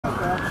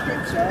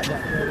search,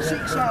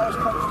 6 hours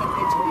constant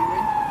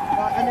interviewing,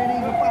 right, and then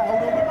either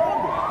bailed or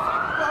remanded.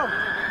 Well,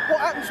 what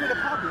happens with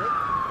the public,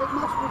 it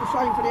must be the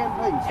same for the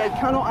MPs. They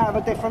cannot have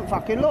a different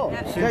fucking law.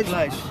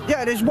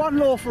 There's one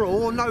law for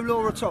all or no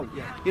law at all.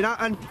 Yeah. You know,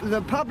 and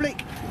the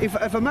public, if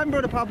a member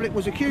of the public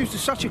was accused of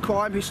such a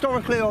crime,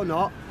 historically or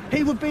not,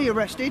 he would be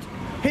arrested.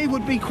 He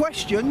would be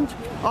questioned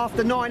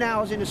after 9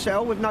 hours in a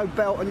cell with no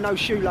belt and no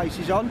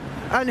shoelaces on,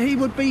 and he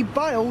would be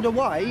bailed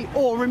away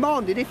or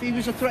remanded if he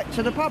was a threat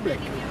to the public,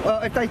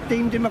 if they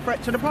deemed him a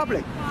threat to the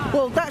public.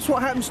 Well, that's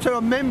what happens to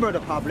a member of the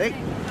public.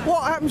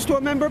 What happens to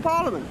a member of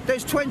parliament?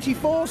 There's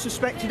 24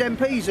 suspected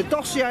MPs, a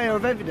dossier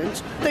of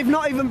evidence. They've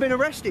not even been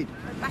arrested.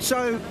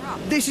 So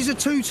this is a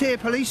two-tier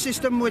police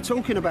system we're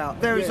talking about.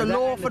 There is a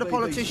law for the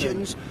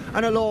politicians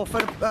and a law for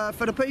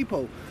the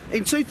people.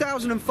 In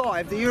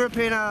 2005, the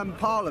European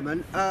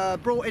Parliament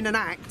brought in an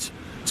act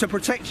to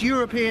protect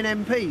European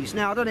MPs.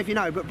 Now, I don't know if you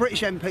know, but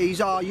British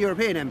MPs are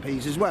European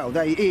MPs as well.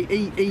 They're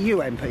EU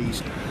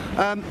MPs.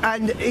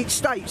 And it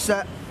states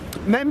that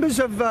members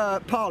of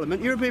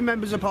Parliament, European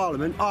members of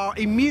Parliament, are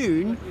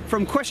immune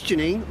from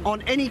questioning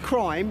on any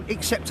crime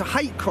except a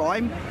hate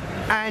crime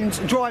and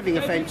driving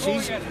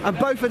offences, and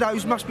both of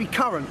those must be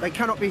current, they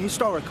cannot be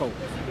historical.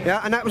 Yeah,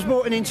 and that was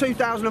brought in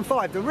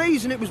 2005. The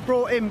reason it was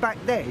brought in back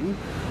then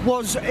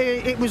was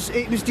it was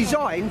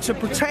designed to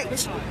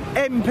protect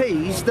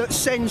MPs that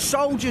send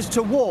soldiers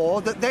to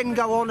war that then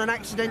go on and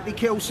accidentally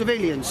kill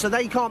civilians, so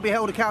they can't be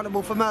held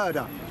accountable for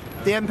murder.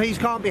 The MPs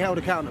can't be held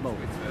accountable.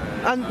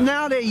 And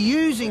now they're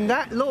using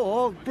that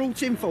law,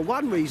 brought in for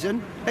one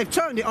reason, they've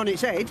turned it on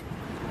its head,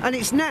 and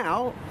it's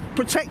now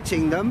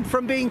protecting them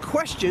from being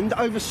questioned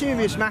over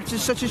serious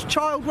matters such as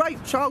child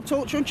rape, child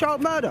torture and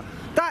child murder.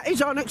 That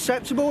is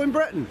unacceptable in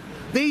Britain.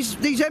 These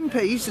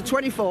MPs, the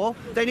 24,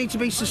 they need to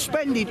be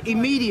suspended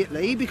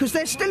immediately because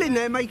they're still in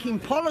there making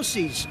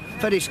policies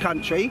for this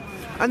country,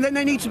 and then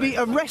they need to be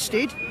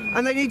arrested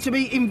and they need to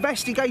be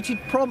investigated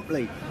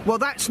promptly. Well,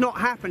 that's not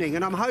happening,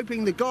 and I'm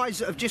hoping the guys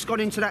that have just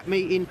gone into that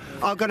meeting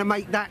are going to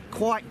make that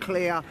quite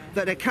clear,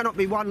 that there cannot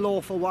be one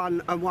law for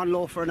one and one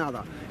law for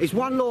another. It's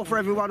one law for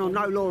everyone or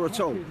no law at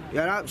all. You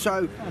know?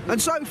 So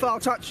far,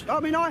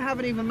 I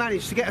haven't even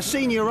managed to get a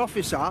senior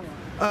officer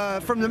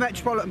from the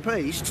Metropolitan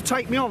Police to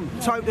take me on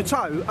toe to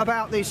toe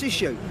about this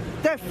issue.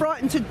 They're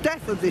frightened to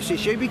death of this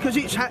issue because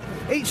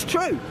it's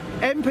true.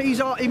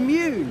 MPs are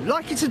immune,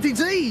 like it's a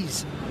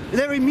disease.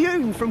 They're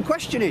immune from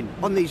questioning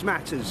on these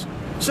matters.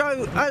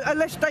 So,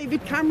 unless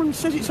David Cameron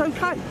says it's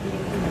okay.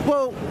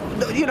 Well,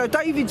 you know,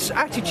 David's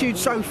attitude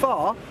so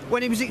far,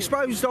 when he was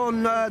exposed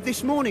on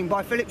this morning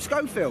by Philip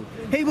Schofield,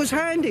 he was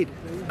handed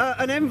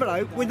an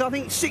envelope with, I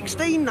think,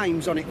 16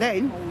 names on it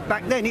then.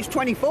 Back then, it's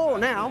 24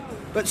 now,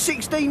 but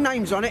 16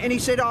 names on it, and he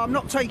said, I'm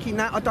not taking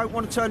that, I don't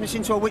want to turn this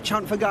into a witch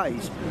hunt for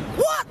gays.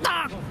 What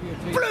the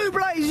blue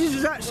blazes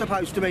is that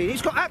supposed to mean?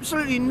 It's got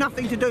absolutely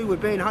nothing to do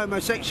with being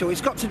homosexual.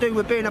 It's got to do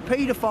with being a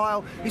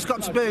paedophile, it's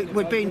got to do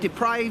with being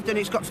depraved, and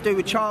it's got to do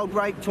with child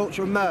rape,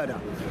 torture and murder.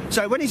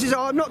 So when he says,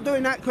 I'm not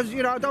doing that because,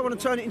 you know, I don't want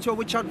to turn it into a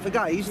witch hunt for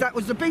gays, that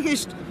was the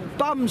biggest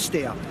bum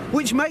steer,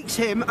 which makes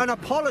him an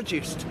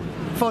apologist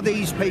for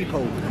these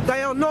people.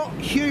 They are not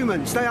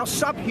humans, they are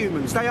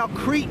subhumans, they are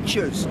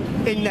creatures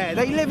in there.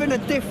 They live in a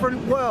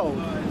different world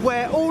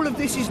where all of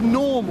this is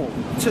normal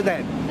to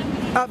them.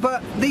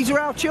 But these are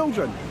our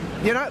children.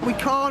 You know, we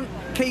can't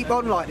keep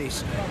on like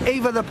this.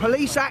 Either the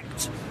police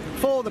act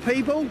for the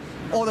people,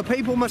 or the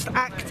people must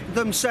act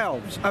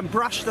themselves and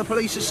brush the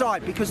police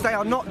aside because they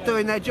are not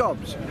doing their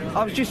jobs.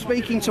 I was just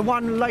speaking to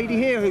one lady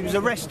here who was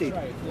arrested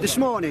this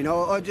morning,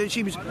 or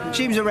she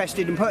was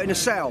arrested and put in a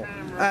cell,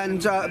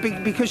 and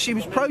because she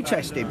was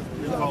protesting.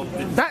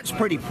 That's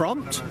pretty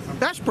prompt.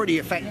 That's pretty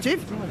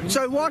effective.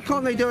 So why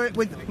can't they do it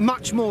with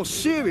much more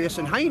serious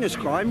and heinous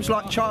crimes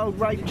like child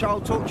rape,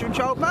 child torture and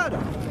child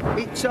murder?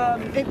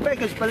 It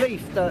beggars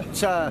belief that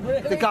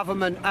the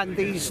government and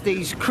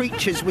these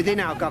creatures within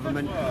our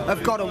government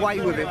have got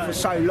away with it for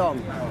so long.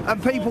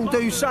 And people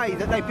do say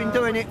that they've been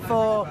doing it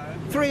for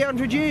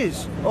 300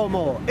 years or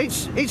more.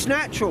 It's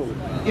natural,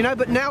 you know,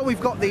 but now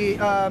we've got the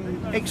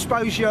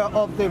exposure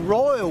of the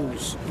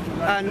royals,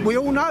 and we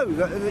all know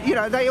that, you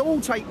know, they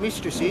all take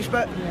mistresses,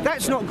 but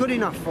that's not good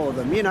enough for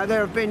them. You know,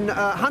 there have been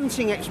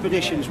hunting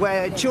expeditions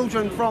where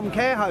children from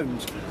care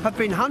homes have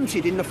been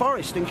hunted in the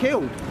forest and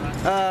killed.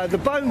 The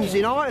bones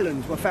in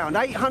Ireland were found,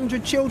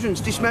 800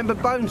 children's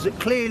dismembered bones that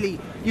clearly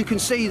you can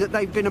see that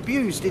they've been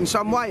abused in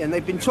some way and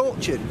they've been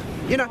tortured.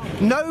 You know,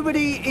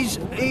 nobody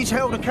is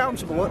held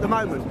accountable at the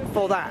moment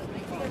for that.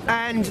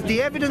 And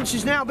the evidence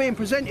is now being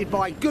presented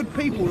by good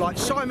people like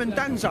Simon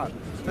Danzo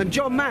and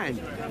John Mann.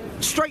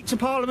 Straight to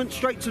Parliament,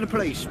 straight to the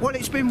police. Well,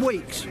 it's been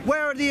weeks.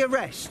 Where are the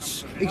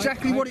arrests?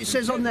 Exactly what it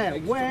says on there.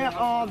 Where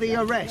are the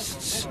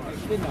arrests?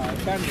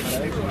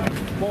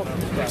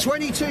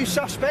 22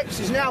 suspects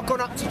has now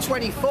gone up to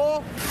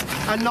 24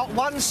 and not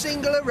one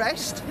single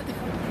arrest.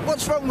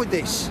 What's wrong with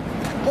this?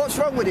 What's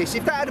wrong with this?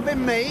 If that had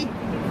been me,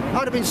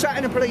 I'd have been sat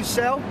in a police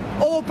cell.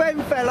 Or Ben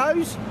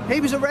Fellows,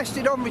 he was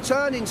arrested on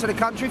returning to the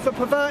country for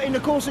perverting the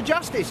course of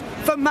justice,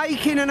 for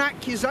making an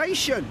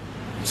accusation.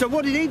 So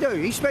what did he do?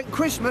 He spent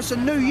Christmas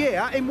and New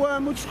Year in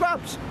Wormwood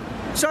Scrubs.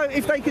 So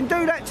if they can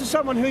do that to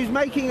someone who's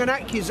making an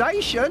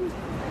accusation,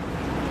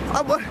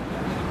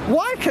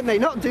 why can they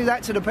not do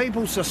that to the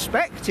people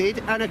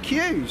suspected and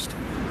accused?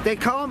 There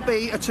can't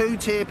be a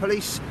two-tier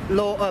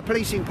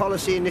policing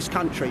policy in this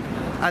country,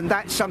 and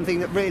that's something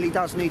that really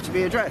does need to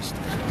be addressed.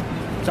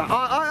 So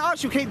I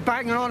shall keep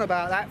banging on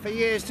about that for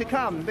years to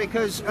come,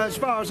 because as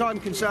far as I'm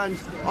concerned,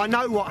 I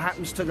know what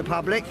happens to the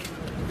public.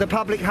 The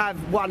public have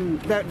one,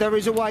 there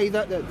is a way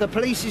that the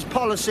police's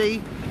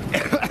policy,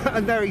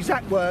 and their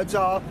exact words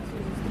are,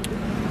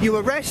 you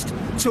arrest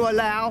to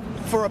allow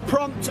for a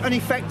prompt and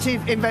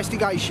effective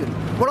investigation.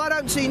 Well, I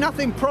don't see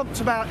nothing prompt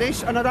about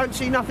this, and I don't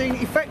see nothing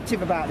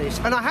effective about this,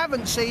 and I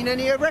haven't seen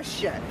any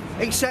arrests yet,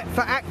 except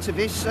for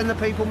activists and the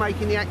people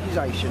making the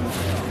accusations.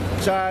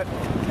 So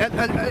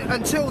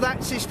until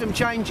that system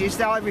changes,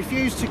 I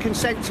refuse to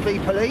consent to be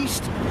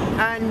policed,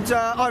 and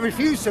I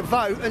refuse to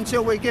vote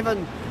until we're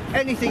given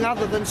anything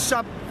other than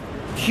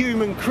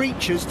subhuman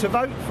creatures to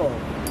vote for.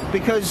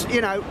 Because,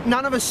 you know,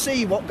 none of us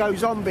see what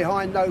goes on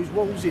behind those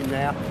walls in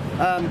there,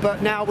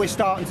 but now we're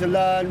starting to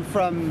learn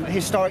from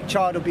historic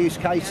child abuse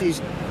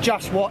cases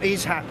just what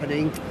is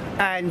happening,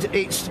 and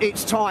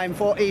it's time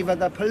for either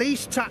the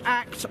police to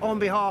act on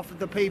behalf of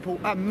the people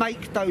and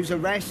make those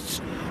arrests,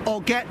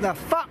 or get the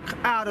fuck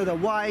out of the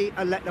way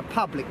and let the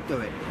public do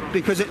it.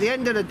 Because at the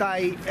end of the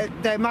day,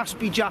 there must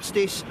be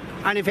justice,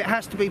 and if it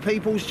has to be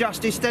people's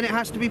justice, then it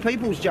has to be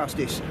people's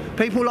justice.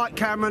 People like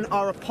Cameron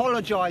are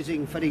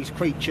apologising for these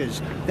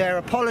creatures. They're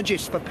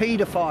apologists for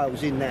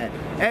paedophiles in there.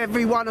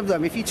 Every one of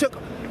them. If you took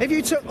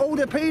all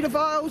the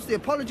paedophiles, the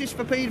apologists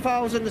for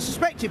paedophiles and the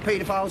suspected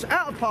paedophiles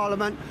out of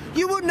Parliament,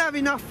 you wouldn't have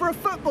enough for a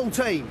football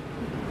team.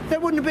 There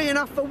wouldn't be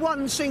enough for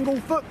one single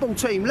football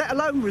team, let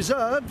alone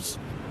reserves.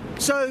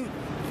 So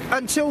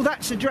until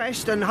that's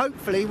addressed, and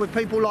hopefully with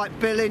people like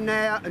Bill in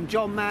there and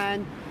John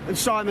Mann and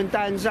Simon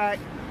Danzak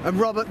and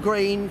Robert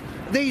Green,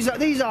 these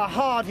are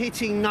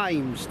hard-hitting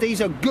names.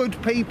 These are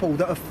good people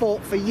that have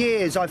fought for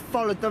years. I've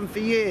followed them for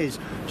years.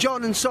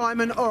 John and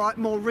Simon, all right,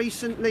 more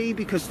recently,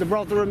 because the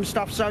Rotherham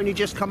stuff's only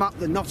just come up,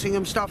 the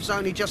Nottingham stuff's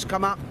only just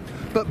come up.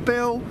 But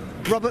Bill,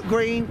 Robert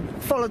Green,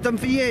 followed them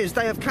for years.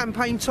 They have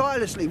campaigned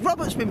tirelessly.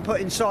 Robert's been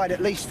put inside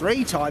at least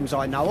 3 times,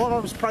 I know of. I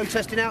was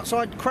protesting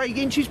outside Craig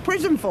Inch's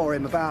prison for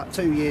him about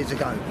 2 years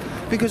ago,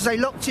 because they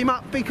locked him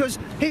up because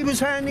he was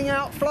handing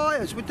out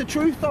flyers with the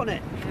truth on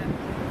it.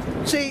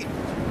 See,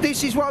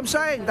 this is what I'm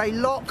saying. They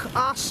lock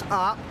us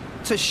up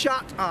to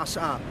shut us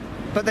up,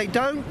 but they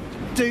don't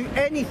do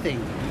anything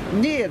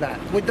near that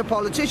with the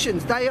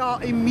politicians. They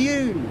are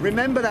immune.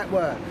 Remember that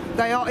word.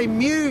 They are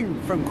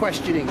immune from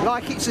questioning,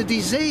 like it's a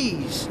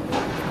disease.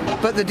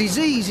 But the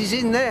disease is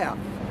in there.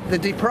 The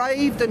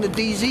depraved and the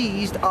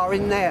diseased are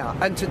in there.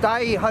 And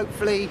today,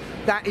 hopefully,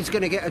 that is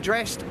going to get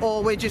addressed,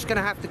 or we're just going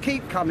to have to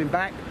keep coming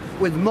back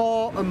with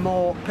more and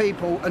more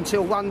people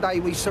until one day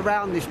we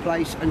surround this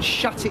place and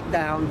shut it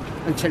down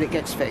until it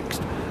gets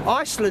fixed.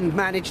 Iceland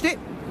managed it.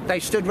 They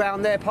stood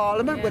round their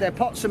parliament with their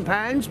pots and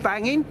pans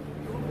banging,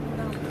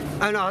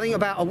 and I think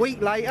about a week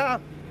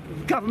later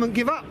government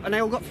give up and they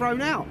all got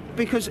thrown out.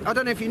 Because I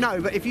don't know if you know,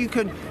 but if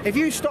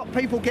you stop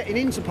people getting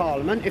into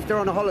parliament if they're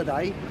on a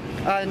holiday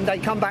and they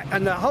come back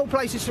and the whole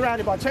place is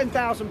surrounded by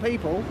 10,000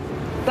 people,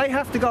 they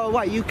have to go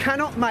away. You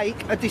cannot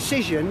make a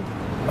decision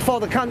for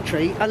the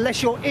country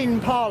unless you're in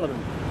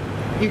Parliament.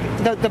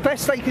 The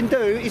best they can do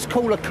is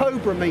call a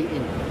Cobra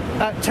meeting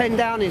at 10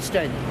 Downing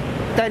Street,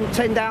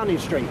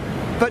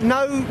 but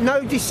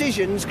no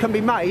decisions can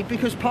be made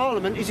because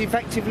Parliament is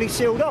effectively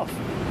sealed off.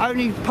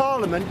 Only in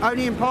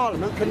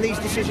Parliament can these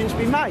decisions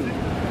be made.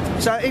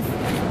 So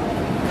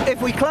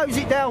if we close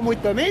it down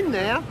with them in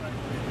there,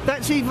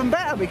 that's even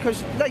better,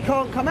 because they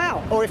can't come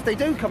out, or if they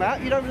do come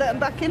out, you don't let them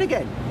back in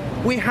again.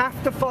 We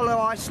have to follow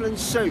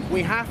Iceland's suit.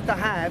 We have to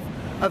have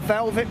a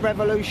velvet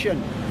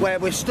revolution where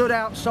we're stood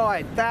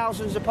outside,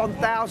 thousands upon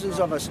thousands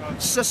of us,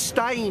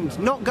 sustained,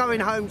 not going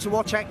home to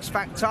watch X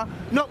Factor,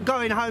 not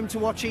going home to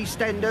watch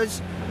EastEnders,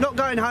 not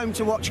going home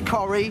to watch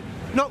Corrie,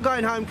 not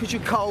going home because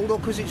you're cold or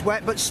because it's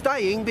wet, but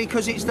staying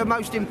because it's the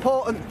most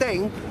important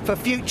thing for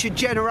future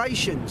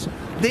generations.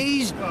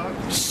 These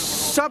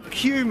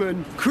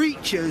subhuman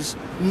creatures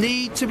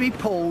need to be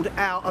pulled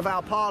out of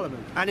our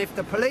Parliament, and if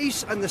the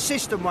police and the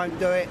system won't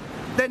do it,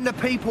 then the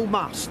people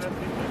must.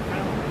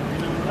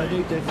 They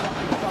need their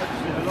fucking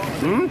votes in a lot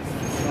of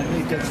They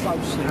need their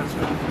votes in.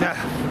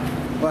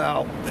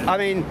 Well, I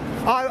mean,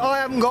 I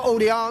haven't got all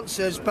the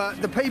answers,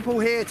 but the people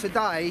here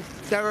today,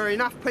 there are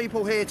enough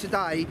people here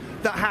today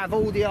that have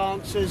all the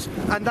answers,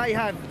 and they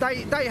have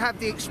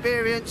the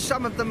experience.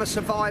 Some of them are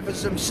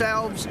survivors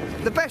themselves.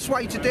 The best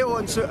way to deal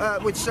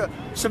with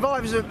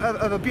survivors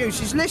of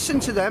abuse is listen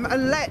to them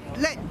and let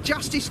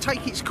justice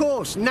take its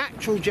course.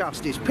 Natural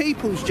justice,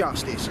 people's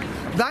justice.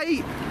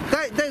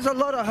 There's a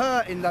lot of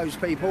hurt in those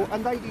people,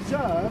 and they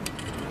deserve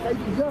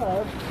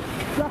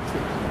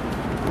justice.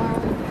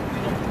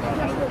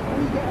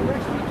 We get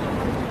arrested.